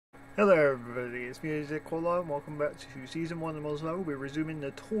Hello everybody, it's me, Twilight, and welcome back to Season 1 of Unavailable. We're resuming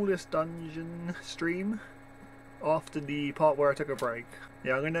the tallest dungeon stream after the part where I took a break.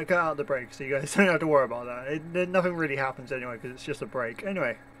 Yeah, I'm going to cut out the break so you guys don't have to worry about that. Nothing really happens anyway because it's just a break.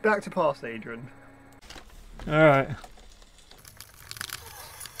 Anyway, back to past Adrian. Alright.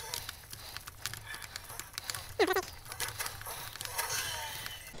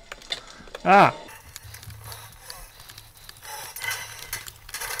 Ah!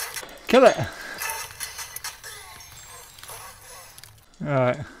 Kill it!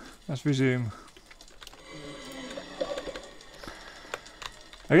 Alright, let's resume.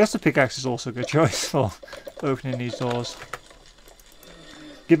 I guess the pickaxe is also a good choice for opening these doors.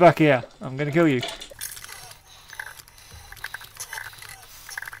 Get back here, I'm gonna kill you.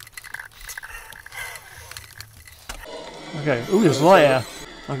 Okay, ooh, there's light here.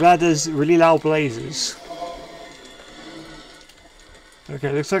 I'm glad there's really loud blazes.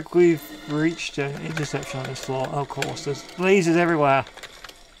 Okay, looks like we've reached an intersection on this floor. Oh, of course, there's blazes everywhere.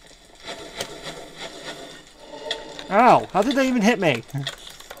 Ow! How did they even hit me?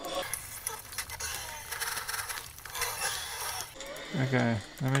 Okay,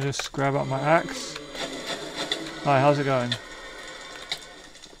 let me just grab up my axe. Hi, how's it going?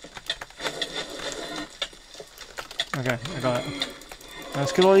 Okay, I got it.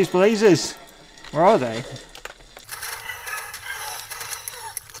 Let's kill all these blazes! Where are they?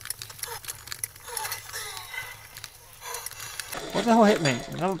 What the hell hit me?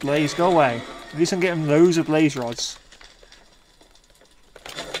 Another blaze, go away. At least I'm getting loads of blaze rods.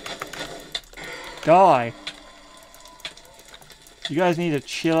 Die! You guys need to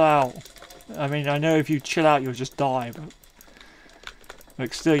chill out. I mean, I know if you chill out you'll just die, but...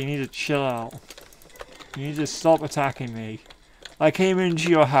 like, still, you need to chill out. You need to stop attacking me. I came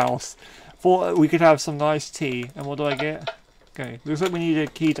into your house, thought we could have some nice tea, and what do I get? Okay, looks like we need a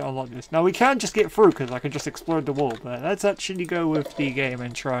key to unlock this. Now we can just get through because I can just explode the wall, but let's actually go with the game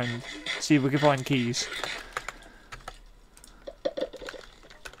and try and see if we can find keys.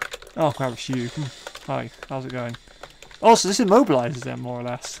 Oh crap, it's you. Hi, how's it going? Oh, so this immobilizes them more or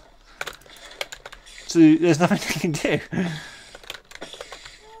less. So there's nothing they can do.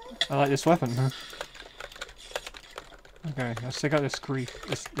 I like this weapon. Okay, let's take out this creep.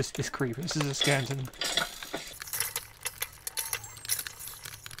 This creep. This is a skeleton.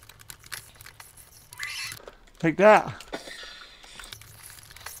 Take that!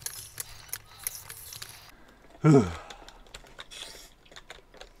 Yeah,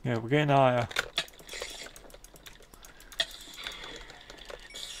 we're getting higher.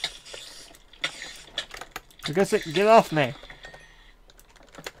 I guess it, get off me!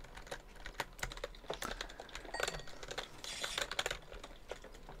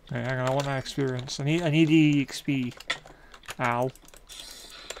 Okay, hang on, I want that experience. I need the XP. Ow.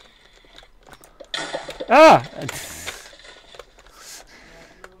 Ah!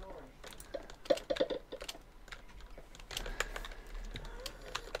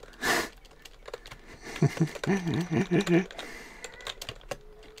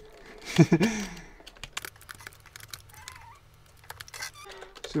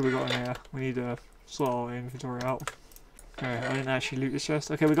 See what we got in here. We need to sort our inventory out. Okay, I didn't actually loot this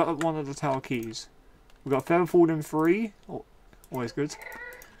chest. Okay, we got one of the tower keys. We got Feather Falling 3. Oh, always good.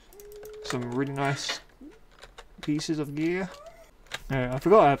 Some really nice pieces of gear. Yeah, I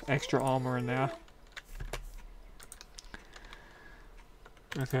forgot I have extra armor in there.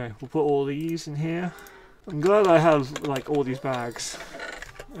 Okay, we'll put all these in here. I'm glad I have like all these bags.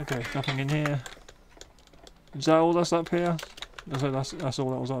 Okay, nothing in here. Is that all that's up here? That's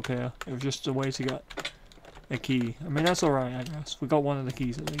all that was up here. It was just a way to get a key. I mean, that's alright, I guess. We got one of the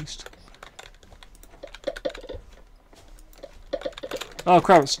keys at least. Oh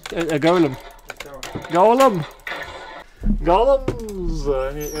crap, it's a golem. Golem! Golems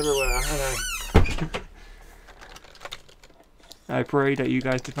everywhere, I know. I pray that you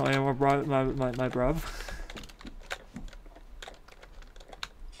guys did not hear my bruv.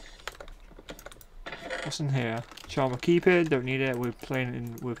 What's in here? Charm of keep it, don't need it, we're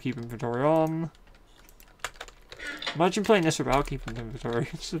playing with keep inventory on. Imagine playing this without keeping inventory.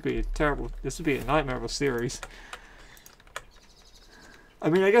 This would be a terrible, this would be a nightmare of a series. I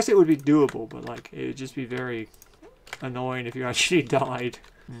mean, I guess it would be doable, but like, it would just be very annoying if you actually died.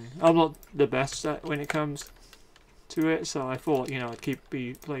 I'm not the best at when it comes to it, so I thought, you know, I'd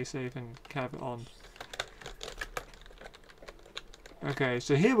play safe and have it on. Okay,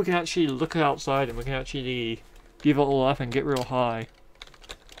 so here we can actually look outside and we can actually give it all up and get real high.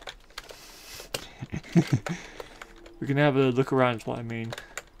 We can have a look around is what I mean.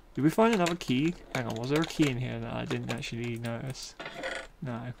 Did we find another key? Hang on, was there a key in here that I didn't actually notice?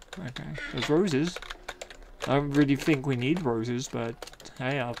 No. Okay. There's roses. I don't really think we need roses, but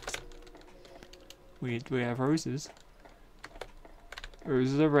hey, we have roses.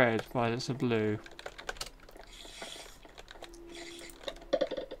 Roses are red, violets are blue.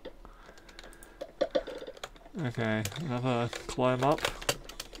 Okay, another climb up.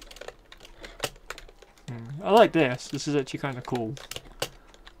 I like this. This is actually kind of cool.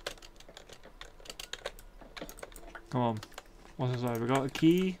 Come on. What's inside? We got a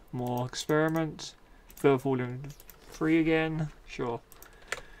key, more experiment, feel falling free again. Sure.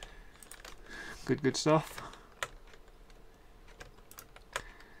 Good stuff.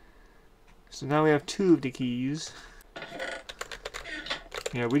 So now we have 2 of the keys.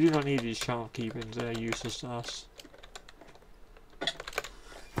 Yeah, we do not need these charm keepings, they're useless to us.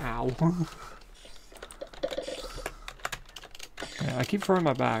 Ow. Yeah, I keep throwing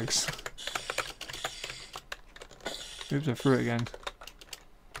my bags. Oops, I threw it again.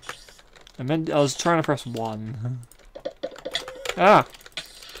 I was trying to press 1. Ah!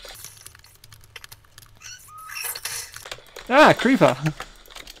 Ah, creeper!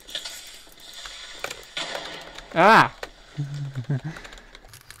 Ah!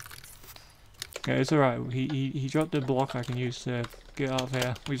 Okay, it's alright. He dropped a block I can use to get out of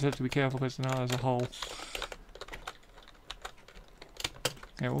here. We just have to be careful because now there's a hole.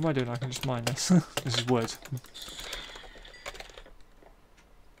 Okay, what am I doing? I can just mine this. This is wood.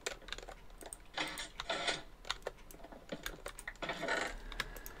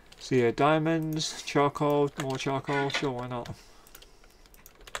 So yeah, diamonds, charcoal, more charcoal. Sure, why not?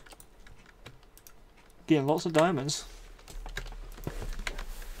 Getting lots of diamonds.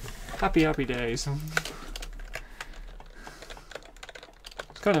 Happy days.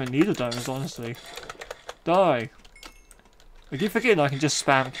 It's kind of in need of diamonds, honestly. Die! I keep forgetting I can just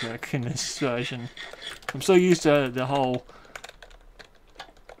spam click in this version. I'm so used to the whole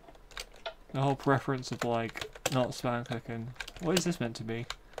preference of like not spam clicking. What is this meant to be?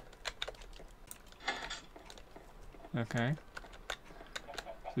 Okay.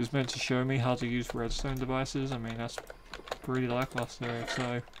 This is meant to show me how to use redstone devices. I mean, that's pretty lackluster,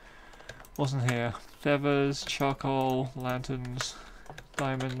 so what's in here? Feathers, charcoal, lanterns,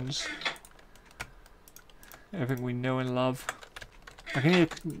 diamonds, everything we know and love. I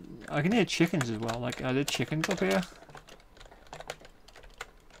can hear chickens as well. Like, are there chickens up here?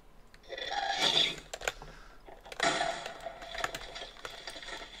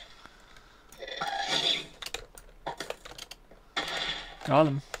 Got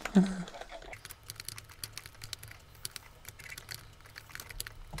them.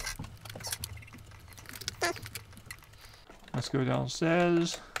 Let's go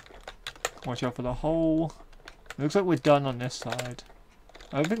downstairs. Watch out for the hole. It looks like we're done on this side.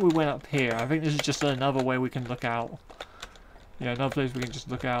 I don't think we went up here. I think this is just another way we can look out. Yeah, another place we can just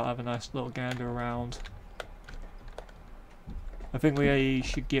look out, have a nice little gander around. I think we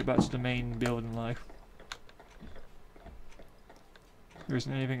should get back to the main building though. There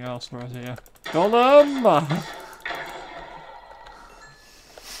isn't anything else for us here. Golem!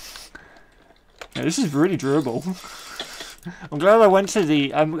 Yeah, this is really durable. I'm glad I went to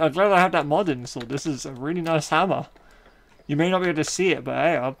the... I'm glad I have that mod installed. This is a really nice hammer. You may not be able to see it, but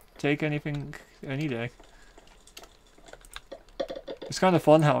hey, I'll take anything any day. It's kind of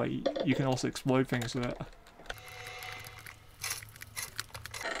fun how you can also explode things with it.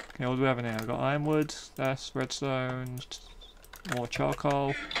 Okay, what do we have in here? We've got ironwood, that's redstone, more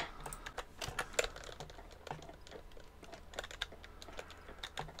charcoal.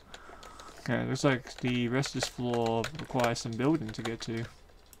 Okay, looks like the rest of this floor requires some building to get to.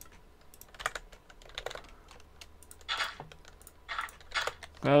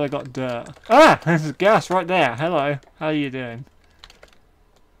 Well, I got dirt. Ah! There's gas right there. Hello. How are you doing?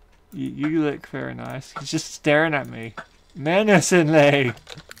 You look very nice. He's just staring at me. Menacingly!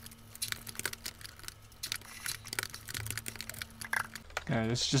 Okay,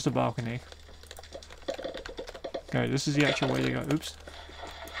 this is just a balcony. Okay, this is the actual way to go. Oops.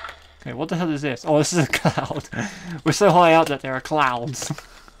 Okay, what the hell is this? Oh, this is a cloud. We're so high up that there are clouds.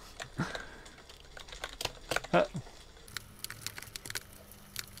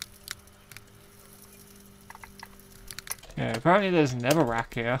 Yeah, apparently there's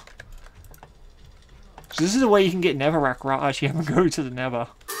netherrack here. So this is the way you can get netherrack without actually having to go to the nether.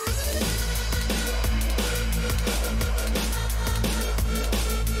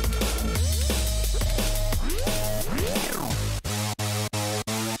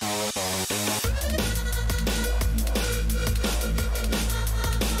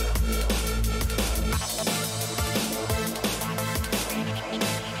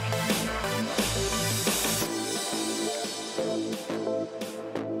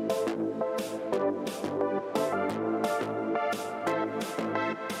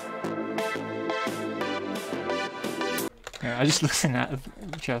 I just looking at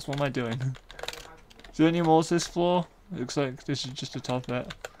the chest. What am I doing? Is there any more to this floor? It looks like this is just the top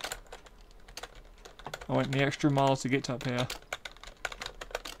bit. I went the extra mile to get up here.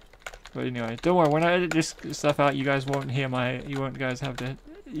 But anyway, don't worry. When I edit this stuff out, you guys won't hear my. You won't guys have to.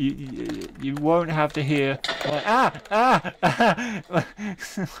 You won't have to hear.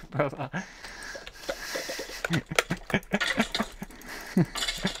 Brother.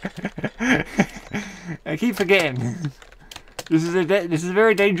 I keep forgetting. This is a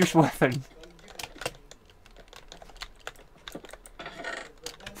very dangerous weapon.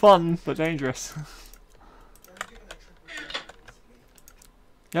 Fun but dangerous.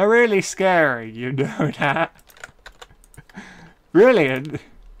 They're really scary, you know that. Brilliant,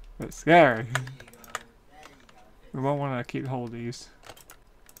 but scary. We won't want to keep hold of these.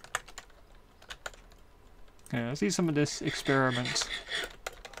 Okay, let's see some of this experiment.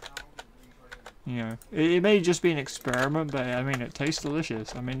 You know, it may just be an experiment, but I mean, it tastes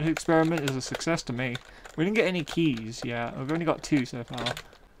delicious. I mean, the experiment is a success to me. We didn't get any keys yet. We've only got 2 so far.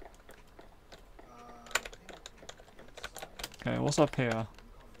 Okay, what's up here?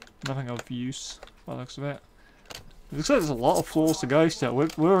 Nothing of use, by the looks of it. It looks like there's a lot of floors to go still.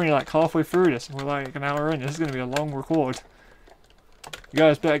 We're only like halfway through this, and we're like an hour in. This is going to be a long record. You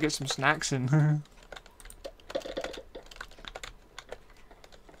guys better get some snacks in.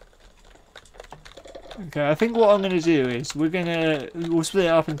 Okay, I think what I'm going to do is we'll split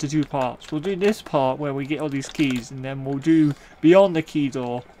it up into 2 parts. We'll do this part where we get all these keys, and then we'll do beyond the key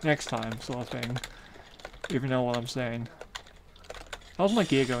door next time, sort of thing. If you know what I'm saying. How's my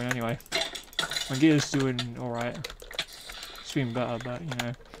gear going anyway? My gear's doing alright. It's been better, but you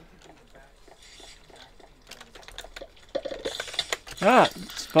know. Ah!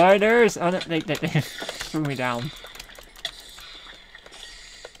 Spiders! Oh, they threw me down.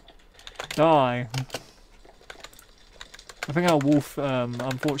 Die! I think our wolf,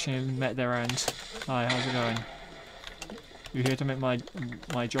 unfortunately met their end. Hi, how's it going? You here to make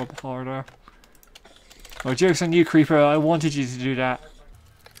my job harder? Oh, joke's on you, Creeper. I wanted you to do that.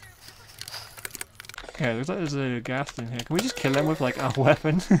 Okay, looks like there's a ghast in here. Can we just kill them with, like, our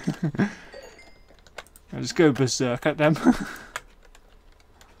weapon? I'll just go berserk at them. I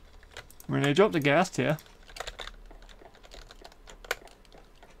mean, they dropped a ghast here.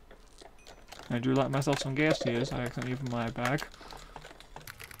 I do like myself some ghast here, so I accidentally leave in my bag.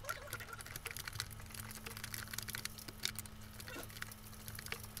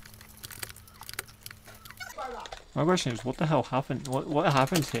 My question is, what the hell happened? What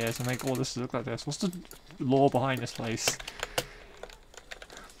happened here to make all this look like this? What's the lore behind this place?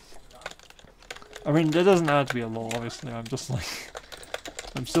 I mean, there doesn't have to be a lore, obviously. I'm just like,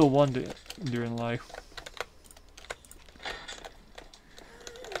 I'm still wondering life.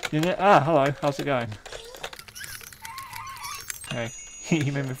 You know, hello. How's it going? Okay,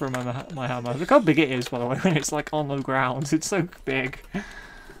 he made me throw my hammer. Look how big it is, by the way, when it's like on the ground. It's so big. It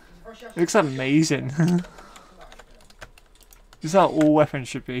looks amazing. This is how all weapons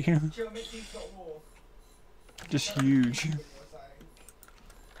should be. Just huge.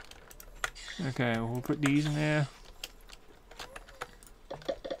 Okay, we'll put these in there.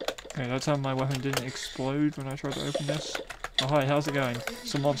 Okay, that's how my weapon didn't explode when I tried to open this. Oh hi, how's it going?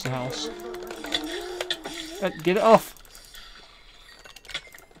 It's a monster house. Get it off!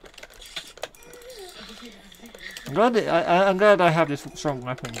 I'm glad I have this strong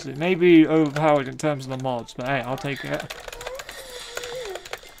weapons. It may be overpowered in terms of the mods, but hey, I'll take it.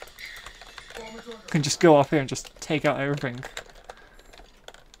 Can just go up here and just take out everything.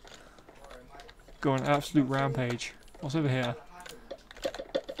 Go on an absolute rampage. What's over here?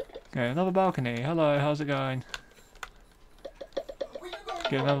 Okay, another balcony. Hello, how's it going?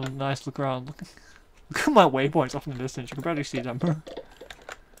 Get another nice look around. Look at my waypoints off in the distance. You can barely see them. Put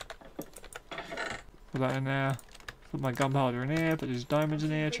that in there. Put my gunpowder in here. Put these diamonds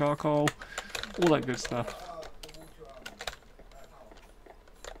in here. Charcoal. All that good stuff.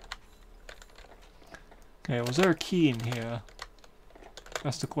 Okay, was there a key in here?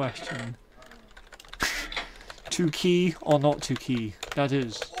 That's the question. 2 key or not 2 key? That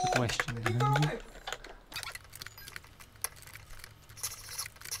is the question.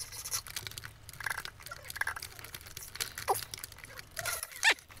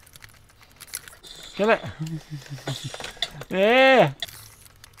 Kill it! Yeah!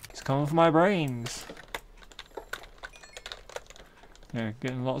 It's coming for my brains. Yeah,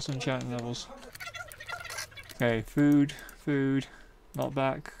 getting lots of enchanting levels. Okay, food, not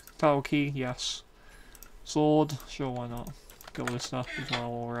back. Towel key, yes. Sword, sure, why not. Get all this stuff as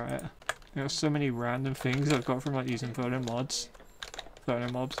well while we're at it. There's so many random things I've got from like these infernal mods.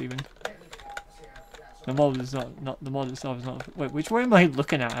 Infernal mobs even. The mod is not the mod itself is not. Wait, which way am I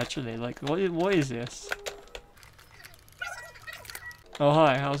looking at actually? Like, what is this? Oh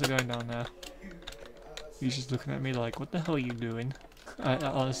hi, how's it going down there? He's just looking at me like, what the hell are you doing?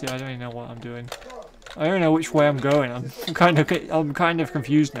 Honestly, I don't even know what I'm doing. I don't know which way I'm going. I'm kind of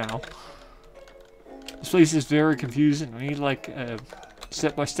confused now. This place is very confusing. I need like a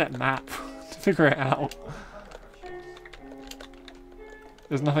step-by-step map to figure it out.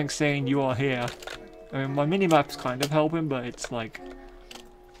 There's nothing saying you are here. I mean, my mini-map's kind of helping, but it's like...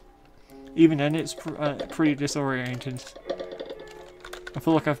 Even then, it's pretty disoriented. I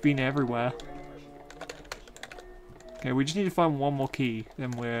feel like I've been everywhere. Okay, we just need to find one more key, then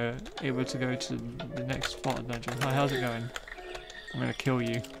we're able to go to the next part of the dungeon. Hi, how's it going? I'm gonna kill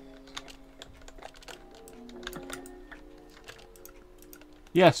you.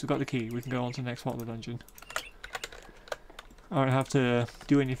 Yes, we've got the key. We can go on to the next part of the dungeon. I don't have to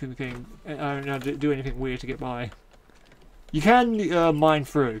do anything. I don't have to do anything weird to get by. You can mine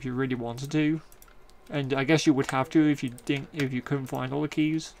through if you really wanted to, and I guess you would have to if you couldn't find all the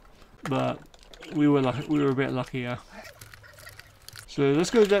keys. But we were a bit luckier. So let's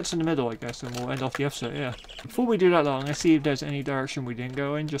go that's in the middle, I guess, and we'll end off the episode. Yeah. Before we do that, though, I'm gonna see if there's any direction we didn't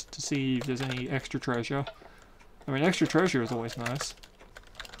go in, just to see if there's any extra treasure. I mean, extra treasure is always nice.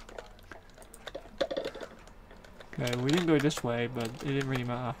 Okay, we didn't go this way, but it didn't really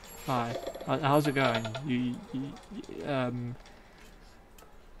matter. Hi, how's it going? You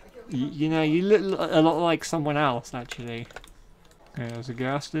know, you look a lot like someone else, actually. Okay, there's a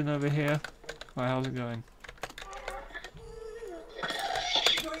Gaston over here. Hi, how's it going?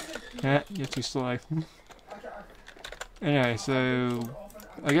 Yeah, you're too slow. Anyway, so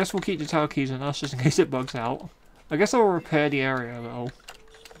I guess we'll keep the tower keys on us just in case it bugs out. I guess I'll repair the area though.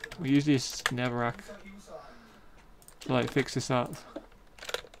 We'll use this netherrack to like fix this up.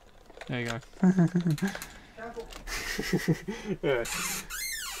 There you go. Yeah.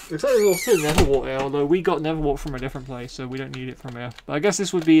 Looks like there's also netherwart here, although we got netherwart from a different place, so we don't need it from here. But I guess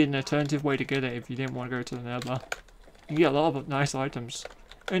this would be an alternative way to get it if you didn't want to go to the nether. You get a lot of nice items.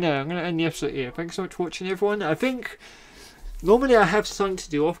 Anyway, I'm going to end the episode here. Thanks so much for watching, everyone. I think normally I have something to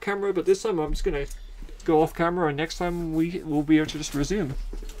do off camera, but this time I'm just going to go off camera, and next time we'll be able to just resume.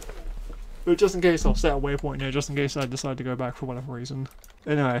 But just in case, I'll set a waypoint here, just in case I decide to go back for whatever reason.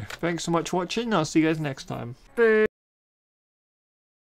 Anyway, thanks so much for watching. I'll see you guys next time. Bye.